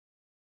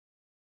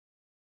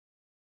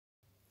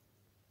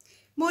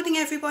Morning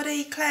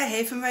everybody, Claire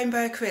here from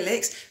Rainbow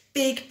Acrylics.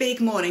 Big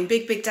morning,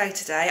 big day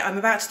today. I'm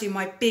about to do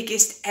my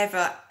biggest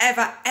ever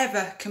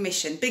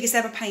commission, biggest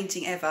ever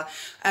painting ever.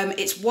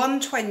 It's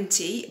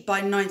 120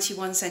 by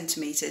 91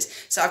 centimetres.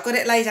 So I've got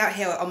it laid out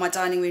here on my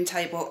dining room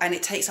table and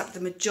it takes up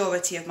the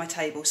majority of my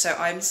table. So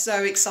I'm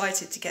so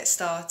excited to get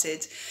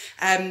started.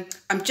 I'm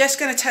just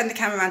going to turn the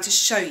camera around to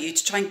show you,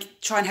 to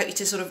try and help you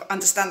to sort of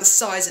understand the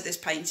size of this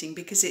painting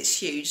because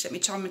it's huge. Let me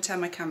try and turn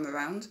my camera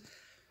around.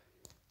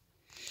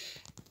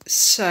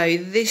 So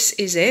this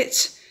is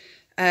it.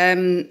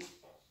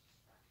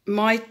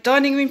 My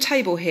dining room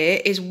table here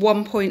is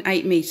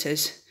 1.8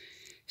 metres.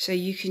 So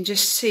you can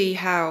just see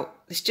how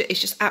it's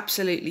just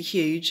absolutely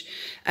huge.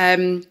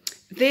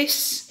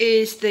 This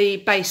is the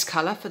base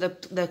colour for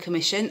the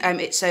commission. I'm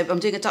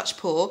doing a Dutch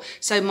pour,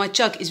 so my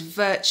jug is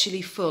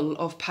virtually full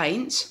of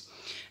paint.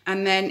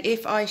 And then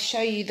if I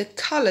show you the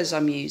colours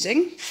I'm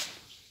using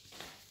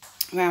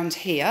around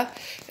here,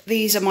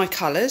 these are my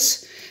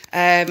colours.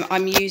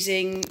 I'm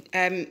using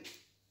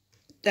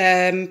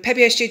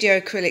Pebeo Studio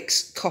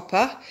Acrylics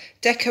Copper,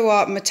 Deco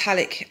Art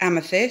Metallic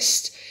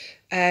Amethyst,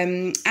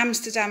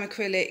 Amsterdam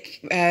Acrylic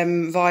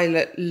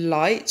Violet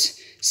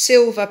Light,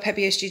 Silver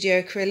Pebeo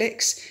Studio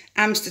Acrylics,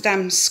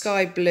 Amsterdam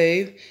Sky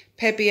Blue,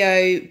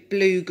 Pebeo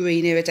Blue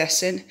Green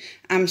Iridescent,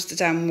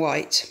 Amsterdam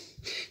White.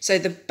 So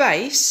the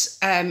base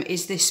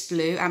is this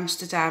blue,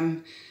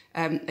 Amsterdam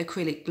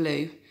Acrylic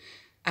Blue.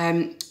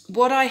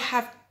 What I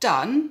have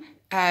done,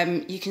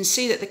 you can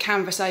see that the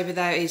canvas over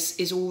there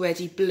is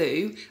already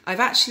blue.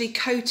 I've actually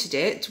coated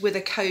it with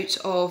a coat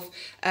of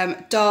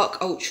dark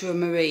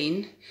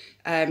ultramarine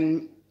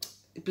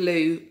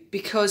blue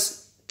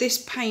because this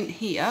paint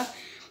here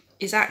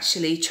is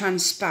actually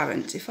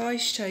transparent. If I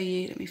show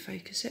you, let me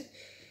focus it.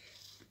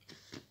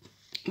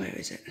 Where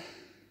is it?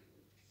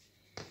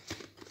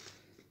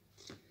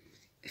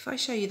 If I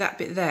show you that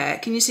bit there,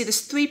 can you see there's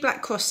 3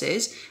 black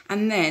crosses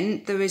and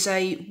then there is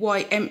a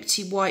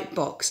empty white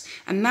box,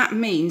 and that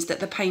means that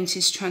the paint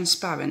is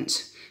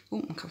transparent.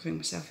 Oh, I'm covering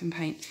myself in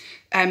paint.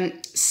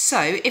 So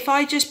if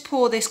I just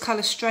pour this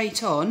colour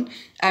straight on,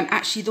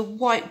 actually the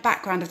white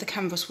background of the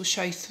canvas will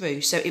show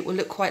through, so it will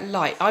look quite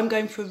light. I'm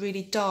going for a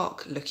really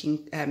dark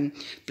looking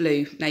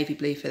blue, navy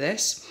blue for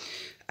this.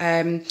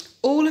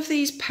 All of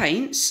these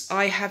paints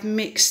I have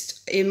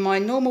mixed in my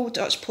normal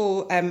Dutch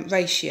pour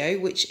ratio,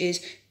 which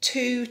is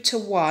 2 to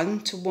 1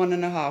 to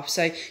 1.5.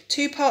 So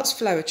 2 parts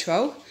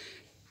floetrol.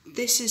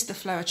 This is the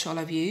floetrol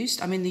I've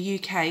used. I'm in the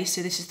UK,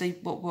 so this is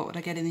what would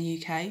I get in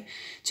the UK?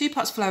 2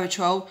 parts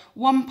floetrol,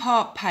 1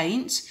 part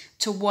paint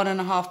to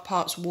 1.5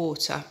 parts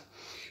water.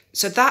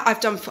 So that I've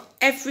done for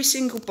every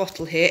single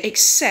bottle here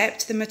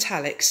except the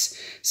metallics.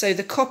 So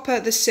the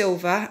copper, the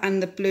silver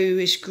and the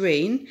bluish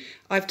green,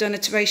 I've done a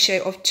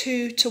ratio of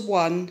 2 to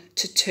 1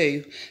 to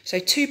 2. So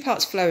 2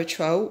 parts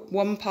floetrol,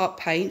 1 part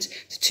paint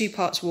to 2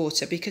 parts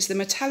water. Because the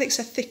metallics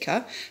are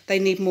thicker, they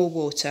need more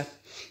water.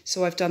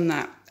 So I've done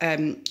that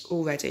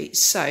already.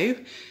 So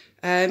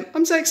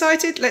I'm so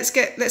excited. Let's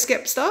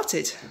get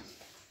started.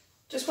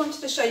 Just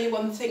wanted to show you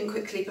one thing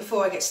quickly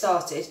before I get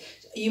started.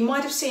 You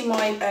might have seen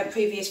my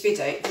previous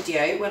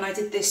video when I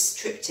did this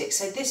triptych.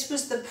 So this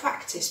was the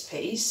practice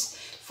piece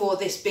for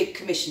this big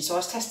commission. So I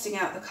was testing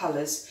out the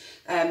colours.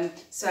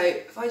 So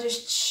if I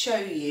just show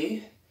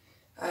you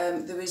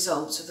the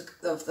results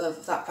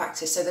of that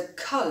practice. So the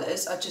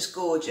colours are just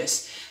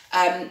gorgeous.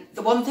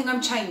 The one thing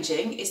I'm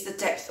changing is the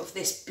depth of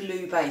this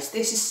blue base.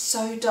 This is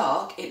so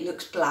dark it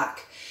looks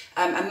black.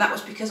 And that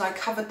was because I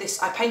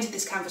painted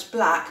this canvas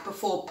black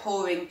before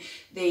pouring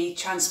the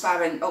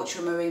transparent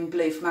ultramarine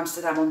blue from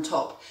Amsterdam on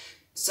top.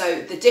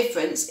 So the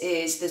difference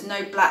is there's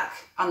no black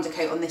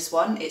undercoat on this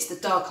one, it's the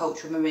dark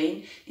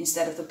ultramarine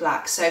instead of the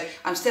black. So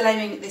I'm still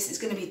aiming, this is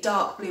going to be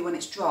dark blue when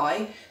it's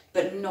dry,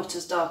 but not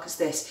as dark as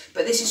this.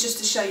 But this is just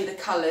to show you the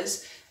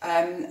colours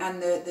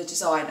and the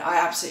design. I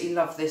absolutely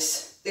love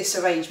this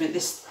arrangement,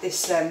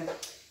 this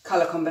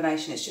colour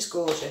combination, it's just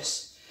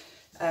gorgeous.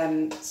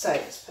 So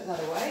let's put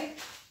that away.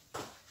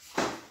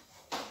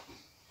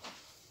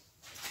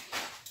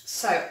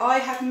 So I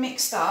have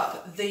mixed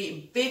up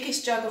the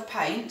biggest jug of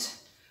paint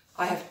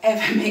I have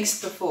ever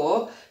mixed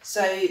before.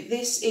 So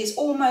this is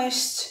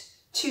almost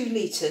 2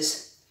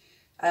 litres,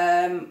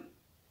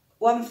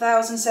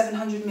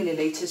 1,700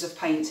 millilitres of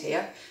paint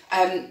here.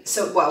 Paint,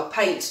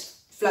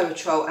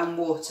 floetrol and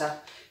water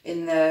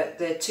in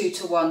the 2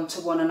 to 1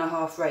 to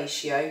 1.5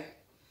 ratio.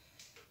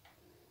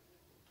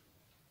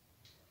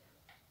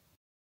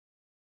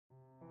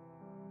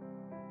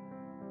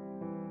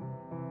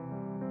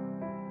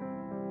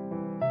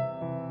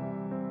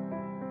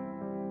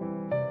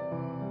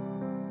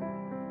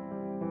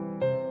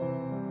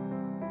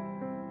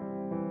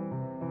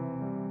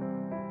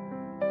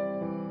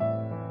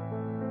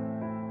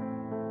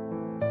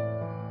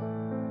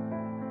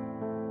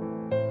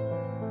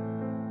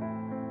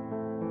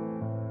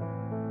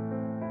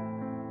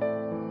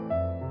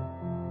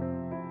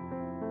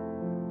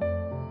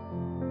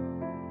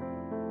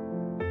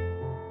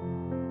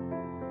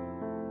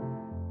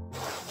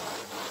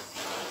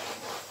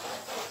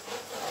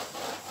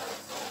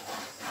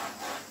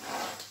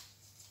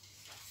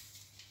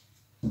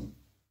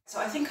 So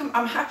I think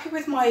I'm happy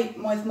with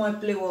my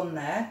blue on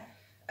there.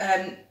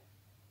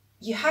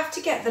 You have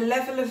to get the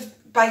level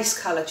of base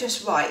colour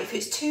just right. If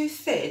it's too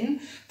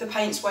thin, the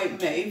paints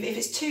won't move. If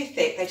it's too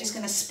thick, they're just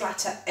going to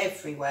splatter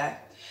everywhere.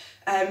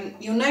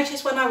 You'll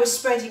notice when I was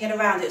spreading it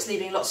around, it's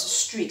leaving lots of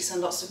streaks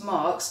and lots of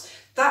marks.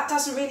 That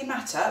doesn't really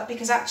matter,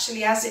 because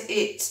actually as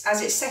it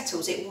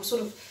settles, it will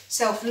sort of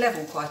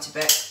self-level quite a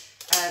bit.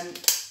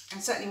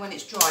 And certainly when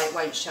it's dry, it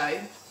won't show.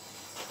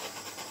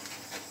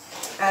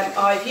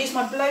 I've used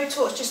my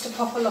blowtorch just to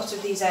pop a lot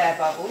of these air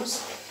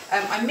bubbles.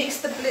 I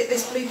mixed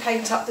this blue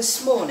paint up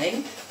this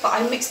morning, but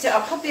I mixed it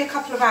up probably a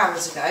couple of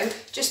hours ago,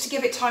 just to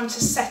give it time to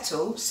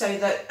settle so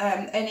that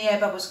any air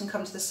bubbles can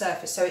come to the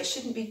surface, so it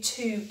shouldn't be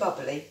too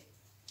bubbly.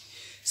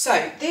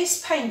 So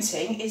this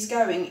painting is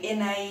going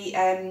in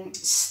a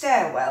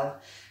stairwell,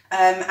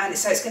 and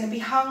so it's going to be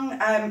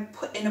hung,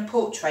 put in a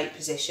portrait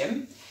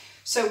position.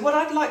 So what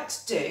I'd like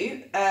to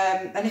do,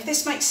 and if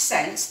this makes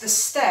sense, the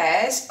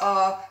stairs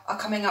are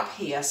coming up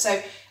here.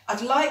 So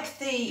I'd like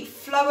the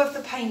flow of the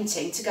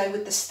painting to go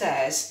with the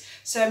stairs.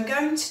 So I'm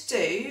going to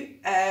do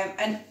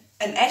an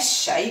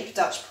S shape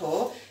Dutch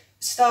pour,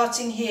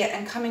 starting here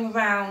and coming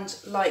round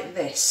like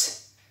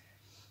this.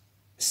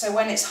 So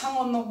when it's hung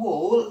on the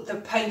wall, the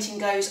painting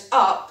goes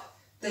up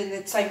in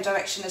the same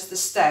direction as the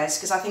stairs,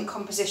 because I think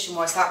composition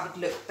wise that would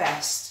look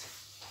best.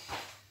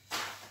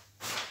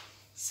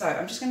 So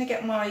I'm just going to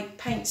get my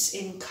paints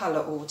in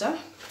colour order.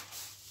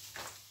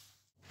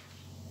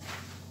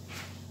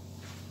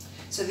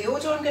 So the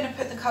order I'm going to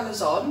put the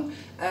colours on,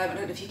 I don't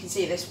know if you can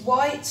see this: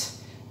 white,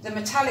 the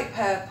metallic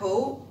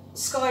purple,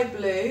 sky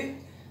blue,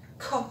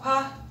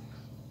 copper,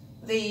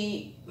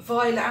 the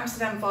violet,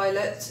 Amsterdam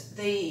violet,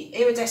 the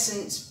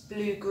iridescent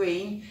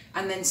blue-green,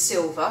 and then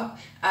silver.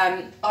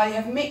 I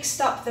have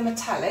mixed up the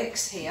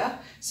metallics here.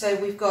 So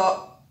we've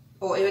got,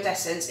 or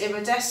iridescence,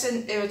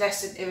 iridescent,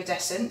 iridescent,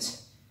 iridescent.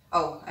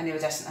 Oh, and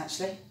iridescent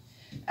actually.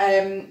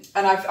 And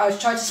I've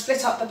tried to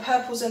split up the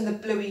purples and the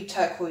bluey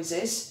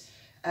turquoises.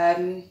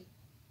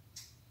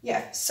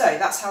 Yeah, so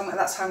that's how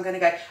I'm going to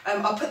go.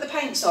 I'll put the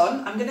paints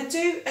on. I'm going to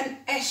do an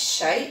S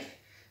shape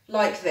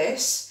like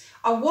this.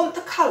 I want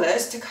the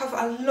colours to cover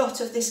a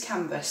lot of this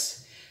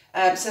canvas.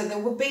 So there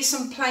will be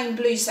some plain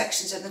blue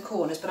sections in the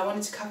corners, but I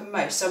wanted to cover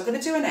most. So I'm going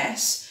to do an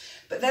S,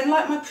 but then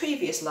like my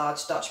previous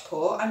large Dutch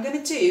pour, I'm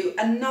going to do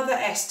another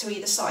S to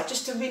either side,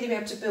 just to really be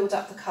able to build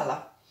up the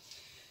colour.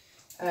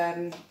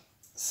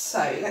 So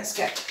let's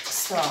get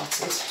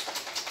started.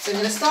 So I'm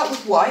going to start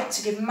with white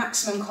to give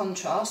maximum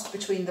contrast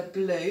between the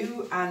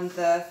blue and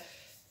the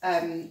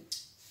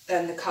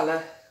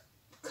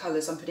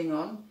colours I'm putting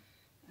on.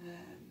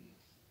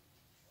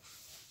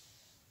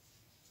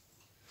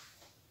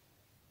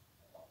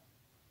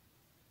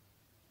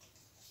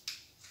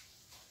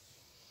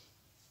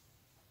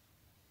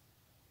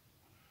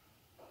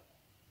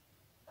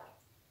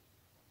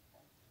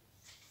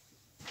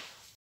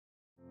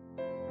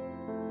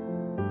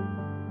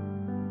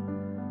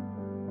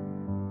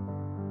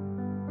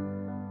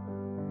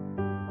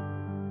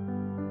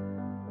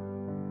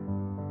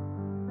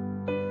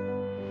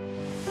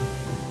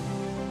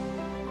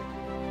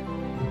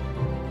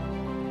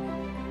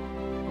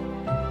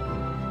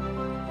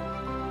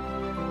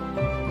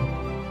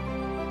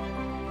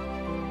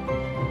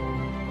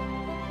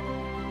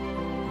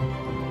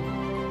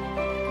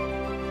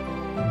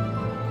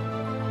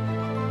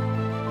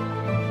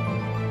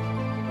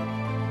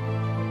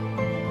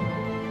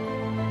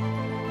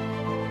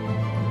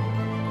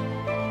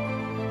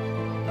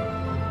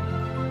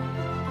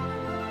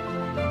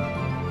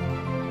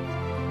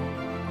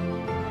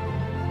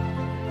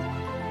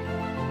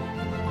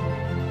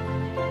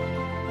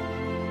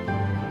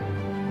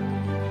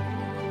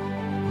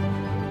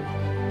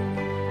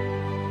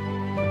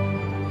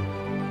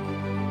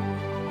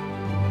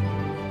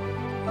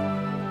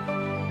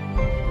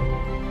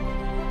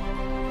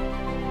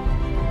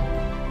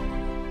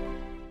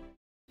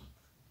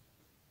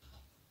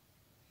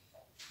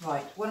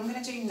 Right, what I'm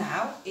going to do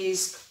now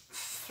is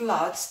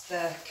flood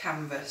the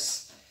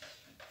canvas.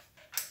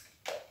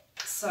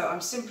 So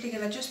I'm simply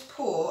going to just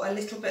pour a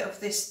little bit of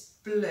this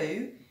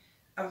blue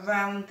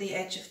around the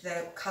edge of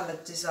the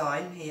coloured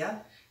design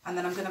here, and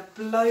then I'm going to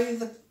blow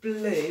the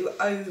blue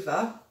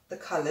over the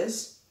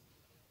colours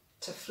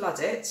to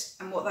flood it,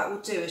 and what that will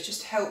do is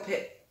just help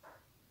it,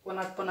 when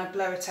I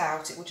blow it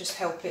out, it will just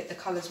help the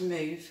colours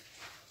move.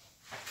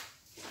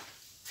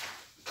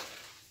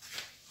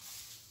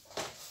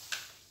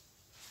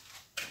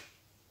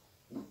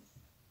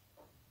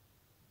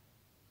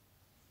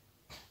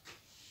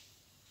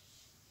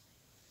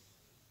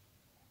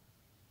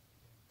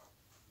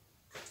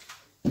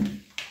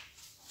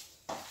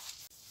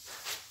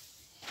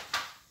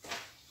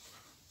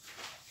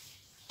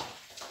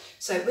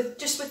 So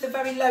with the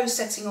very low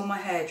setting on my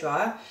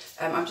hairdryer,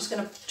 I'm just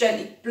going to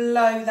gently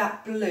blow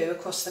that blue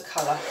across the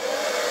colour.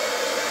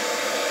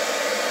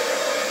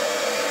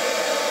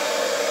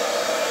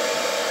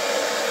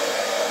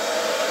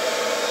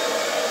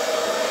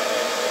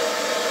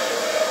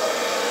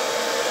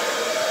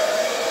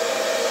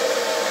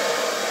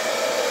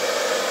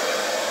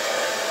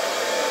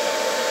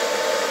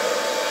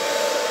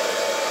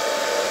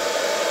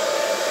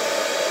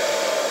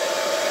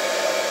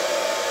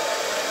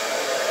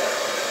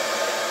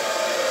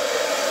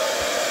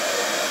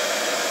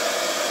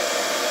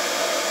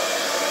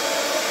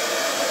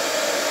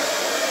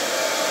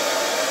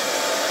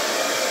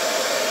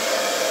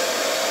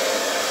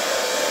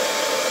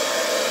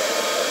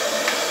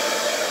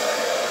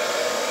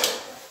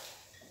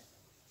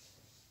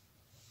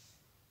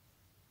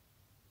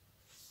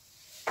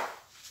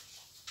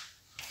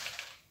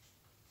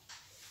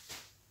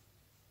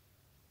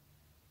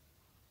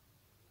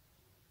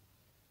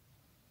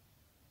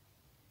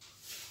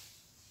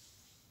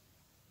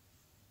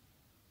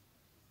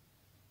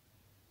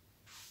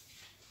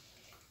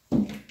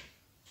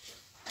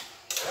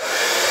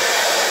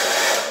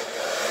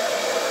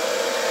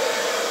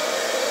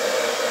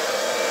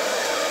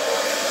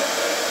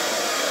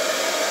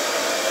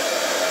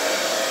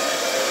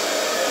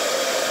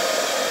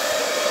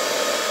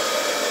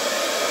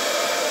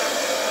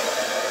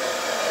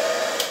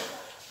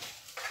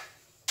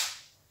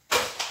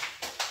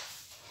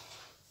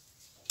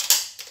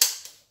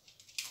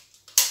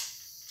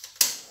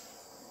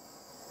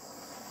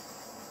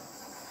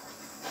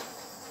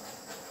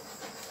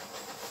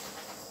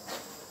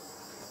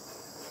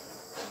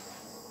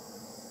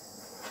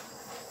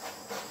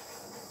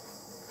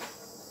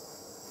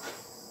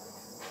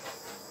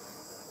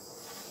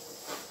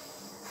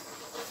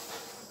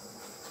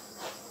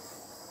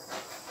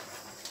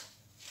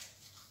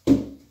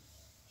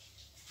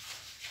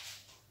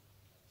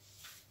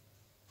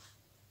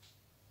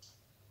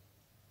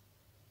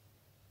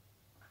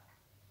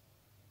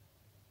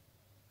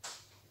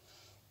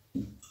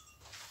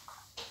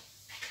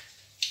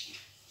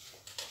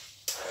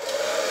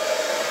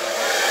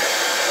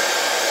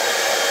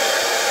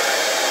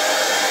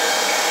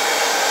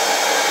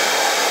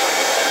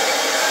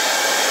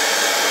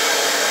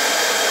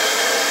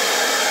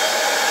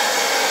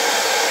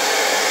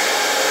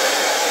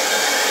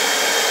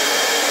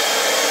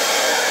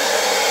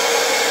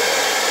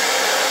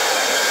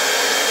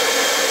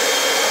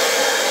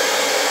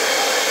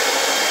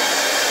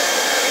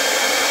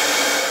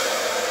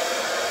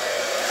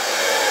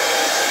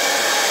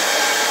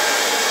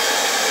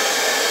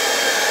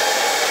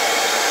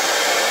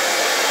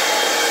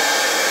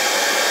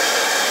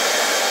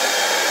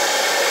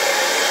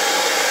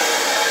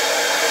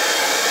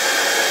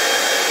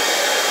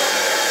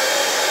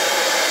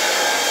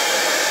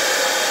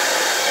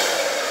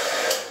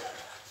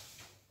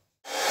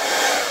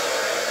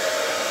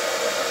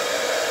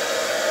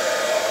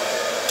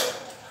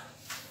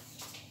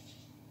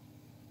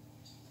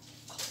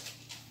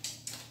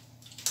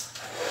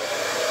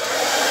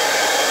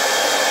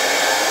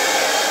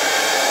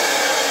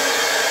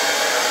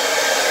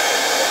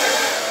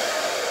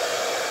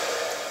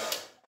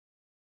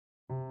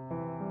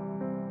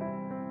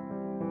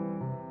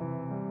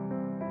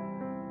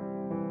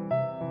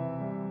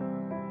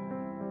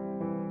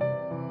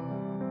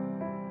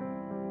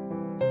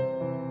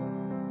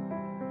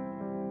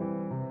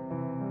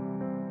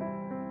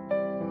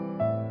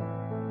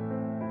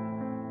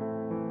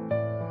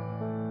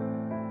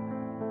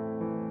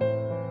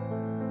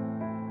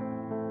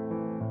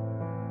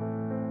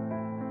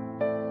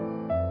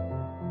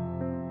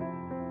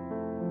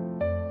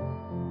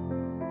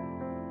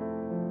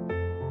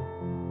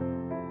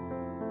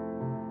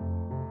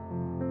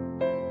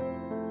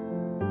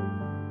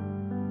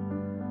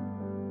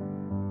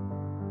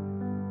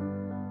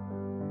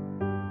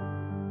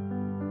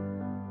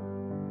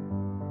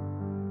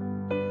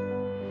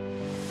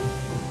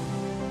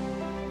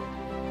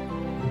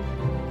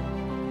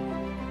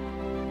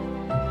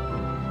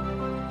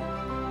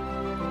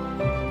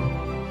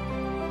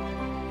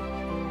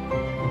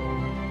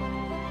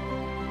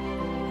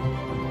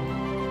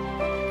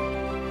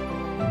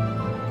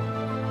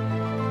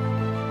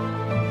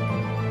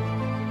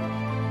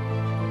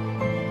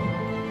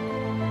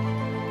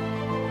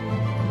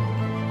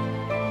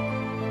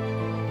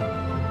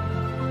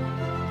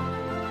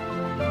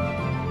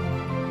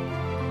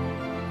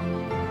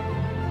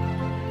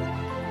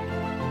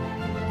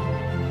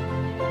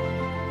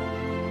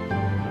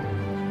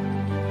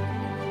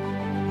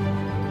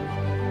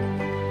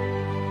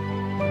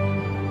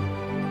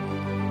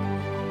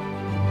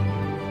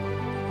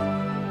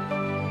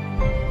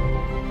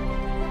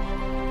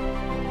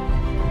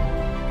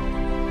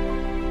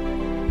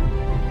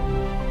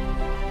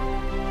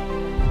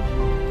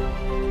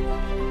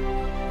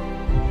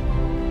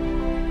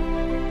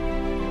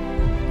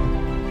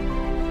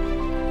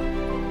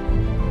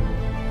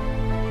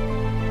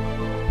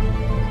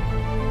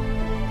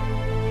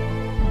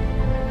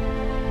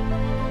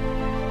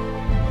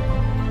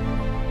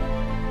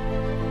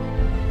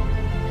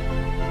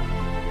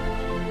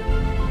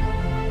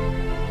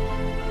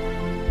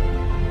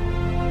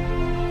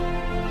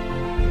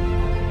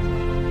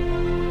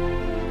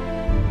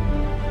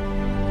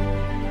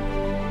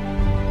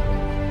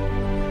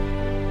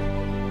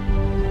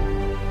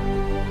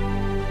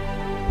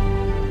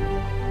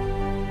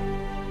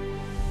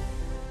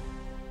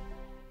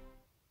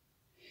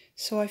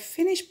 So I've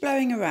finished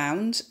blowing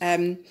around.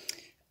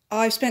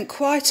 I've spent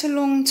quite a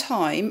long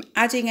time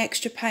adding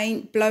extra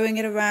paint, blowing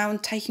it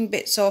around, taking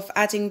bits off,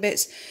 adding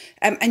bits,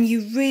 and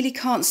you really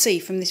can't see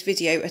from this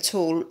video at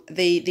all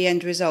the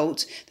end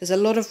result. There's a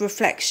lot of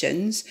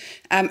reflections,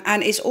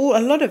 and it's all,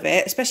 a lot of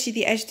it, especially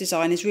the edge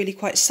design, is really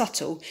quite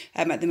subtle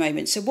at the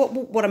moment. So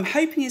what I'm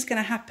hoping is going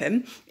to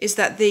happen is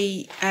that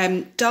the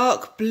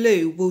dark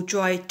blue will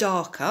dry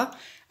darker,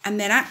 and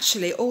then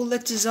actually all the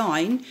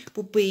design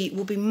will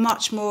be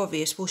much more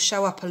obvious, will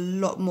show up a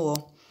lot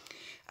more.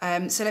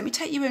 So let me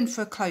take you in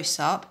for a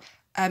close-up.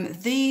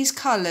 These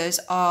colours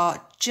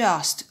are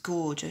just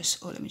gorgeous.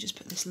 Oh, let me just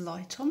put this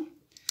light on.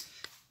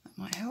 That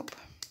might help.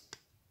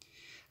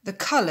 The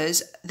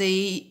colours,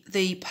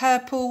 the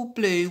purple,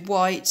 blue,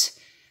 white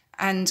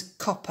and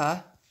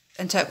copper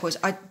and turquoise,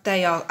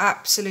 they are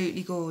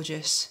absolutely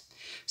gorgeous.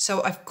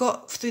 So I've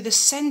got through the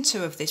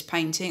centre of this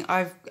painting,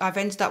 I've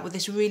ended up with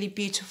this really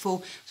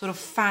beautiful sort of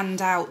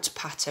fanned out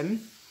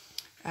pattern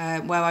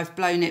where I've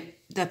blown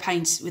the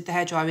paint with the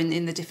hairdryer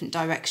in the different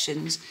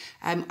directions.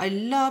 I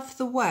love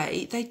the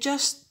way they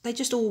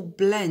just all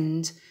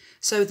blend.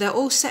 So they're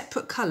all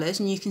separate colours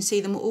and you can see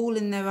them all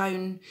in their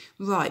own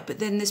right, but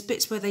then there's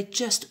bits where they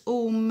just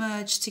all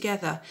merge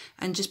together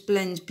and just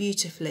blend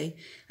beautifully.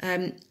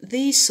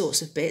 These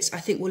sorts of bits I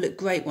think will look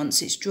great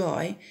once it's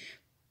dry,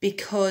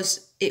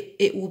 because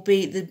it will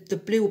be, the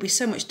blue will be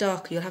so much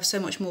darker, you'll have so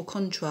much more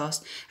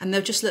contrast, and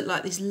they'll just look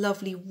like these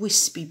lovely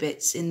wispy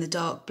bits in the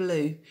dark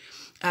blue.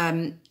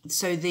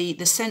 So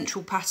the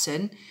central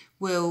pattern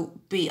will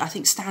be, I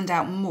think, stand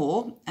out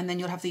more, and then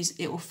you'll have these,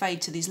 it will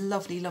fade to these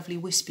lovely, lovely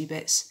wispy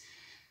bits.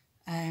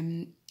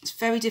 It's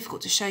very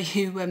difficult to show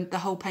you the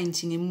whole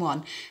painting in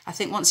one. I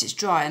think once it's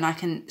dry and I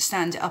can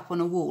stand it up on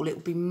a wall, it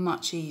will be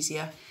much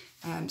easier.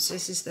 So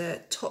this is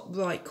the top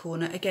right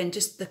corner. Again,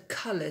 just the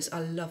colours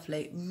are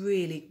lovely,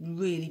 really,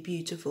 really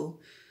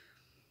beautiful.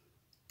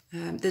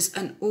 There's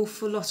an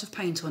awful lot of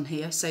paint on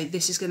here, so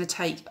this is going to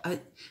take,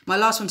 my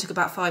last one took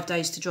about 5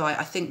 days to dry.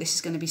 I think this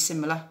is going to be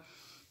similar.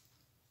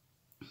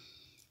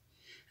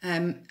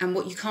 And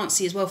what you can't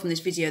see as well from this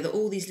video, that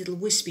all these little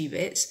wispy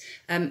bits,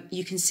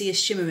 you can see a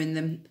shimmer in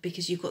them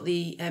because you've got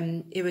the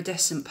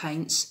iridescent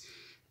paints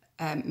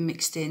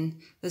mixed in.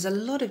 There's a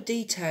lot of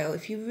detail.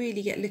 If you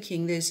really get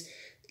looking, there's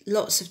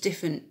lots of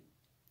different,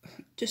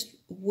 just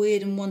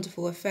weird and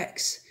wonderful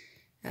effects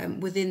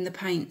within the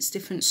paints,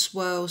 different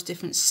swirls,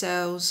 different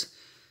cells.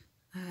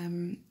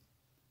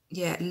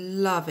 Yeah,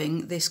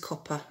 loving this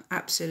copper,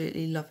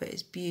 absolutely love it.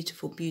 It's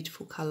beautiful,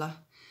 beautiful colour.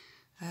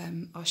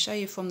 I'll show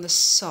you from the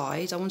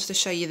side. I wanted to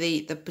show you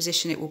the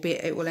position it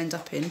will end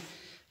up in,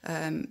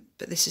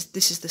 but this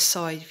is the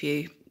side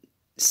view.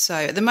 So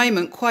at the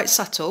moment, quite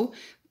subtle,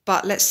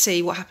 but let's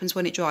see what happens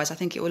when it dries. I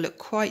think it will look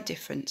quite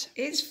different.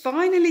 It's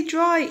finally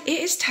dry.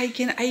 It has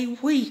taken a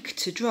week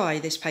to dry,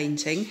 this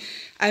painting.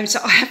 So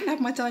I haven't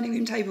had my dining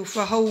room table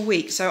for a whole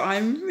week, so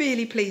I'm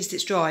really pleased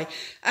it's dry.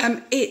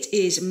 It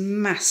is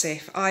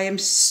massive. I am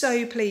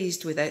so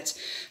pleased with it.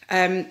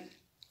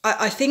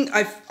 I think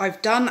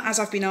I've done as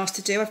I've been asked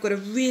to do. I've got a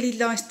really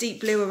nice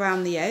deep blue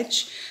around the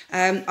edge.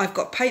 I've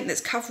got paint that's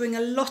covering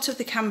a lot of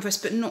the canvas,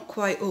 but not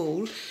quite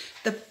all.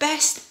 The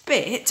best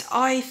bit,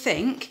 I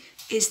think,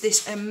 is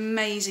this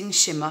amazing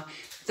shimmer.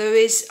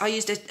 I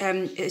used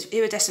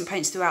iridescent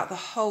paints throughout the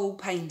whole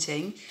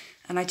painting,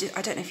 and I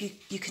don't know if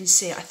you can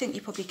see it. I think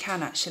you probably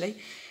can actually.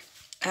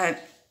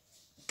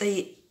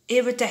 The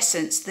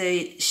iridescence,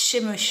 the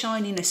shimmer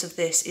shininess of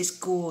this is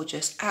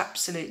gorgeous,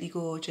 absolutely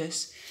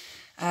gorgeous.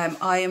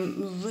 I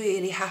am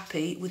really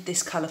happy with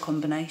this colour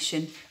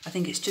combination. I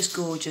think it's just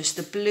gorgeous.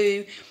 The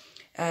blue,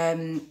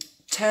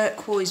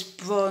 turquoise,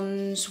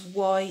 bronze,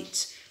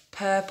 white,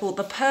 purple.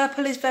 The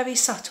purple is very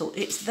subtle.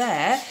 It's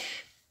there,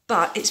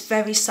 but it's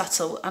very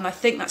subtle, and I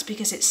think that's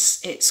because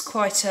it's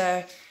quite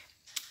a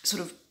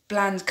sort of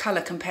bland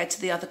colour compared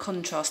to the other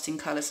contrasting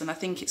colours, and I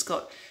think it's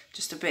got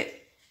just a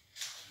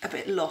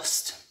bit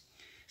lost,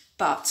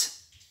 but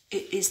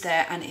it is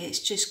there and it's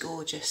just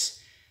gorgeous.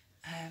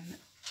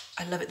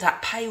 I love it.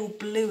 That pale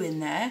blue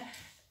in there,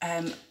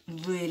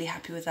 really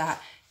happy with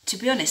that. To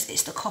be honest,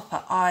 it's the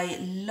copper. I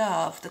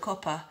love the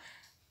copper.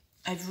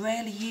 I've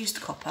rarely used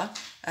copper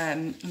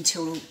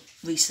until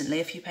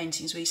recently, a few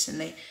paintings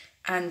recently,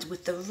 and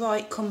with the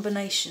right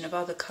combination of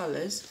other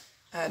colours,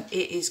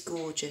 it is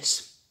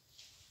gorgeous.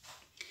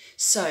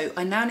 So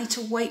I now need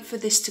to wait for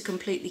this to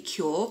completely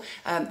cure.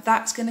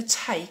 That's going to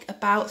take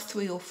about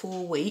 3 or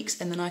 4 weeks,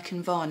 and then I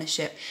can varnish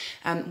it.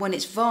 When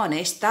it's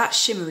varnished, that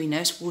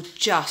shimmeriness will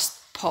just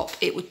pop.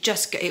 It would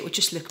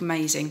just look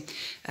amazing.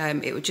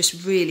 It would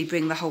just really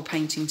bring the whole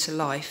painting to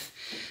life.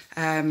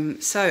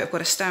 So I've got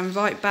to stand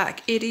right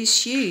back. It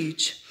is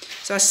huge.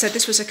 So as I said,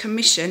 this was a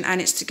commission,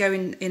 and it's to go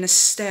in a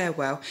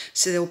stairwell,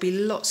 so there will be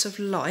lots of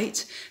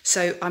light.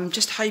 So I'm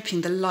just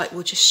hoping the light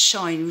will just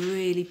shine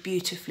really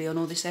beautifully on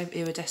all this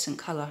iridescent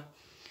colour.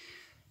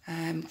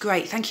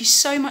 Great, thank you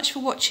so much for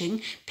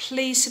watching.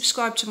 Please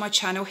subscribe to my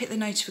channel, hit the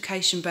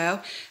notification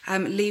bell,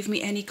 leave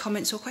me any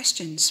comments or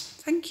questions.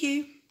 Thank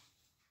you.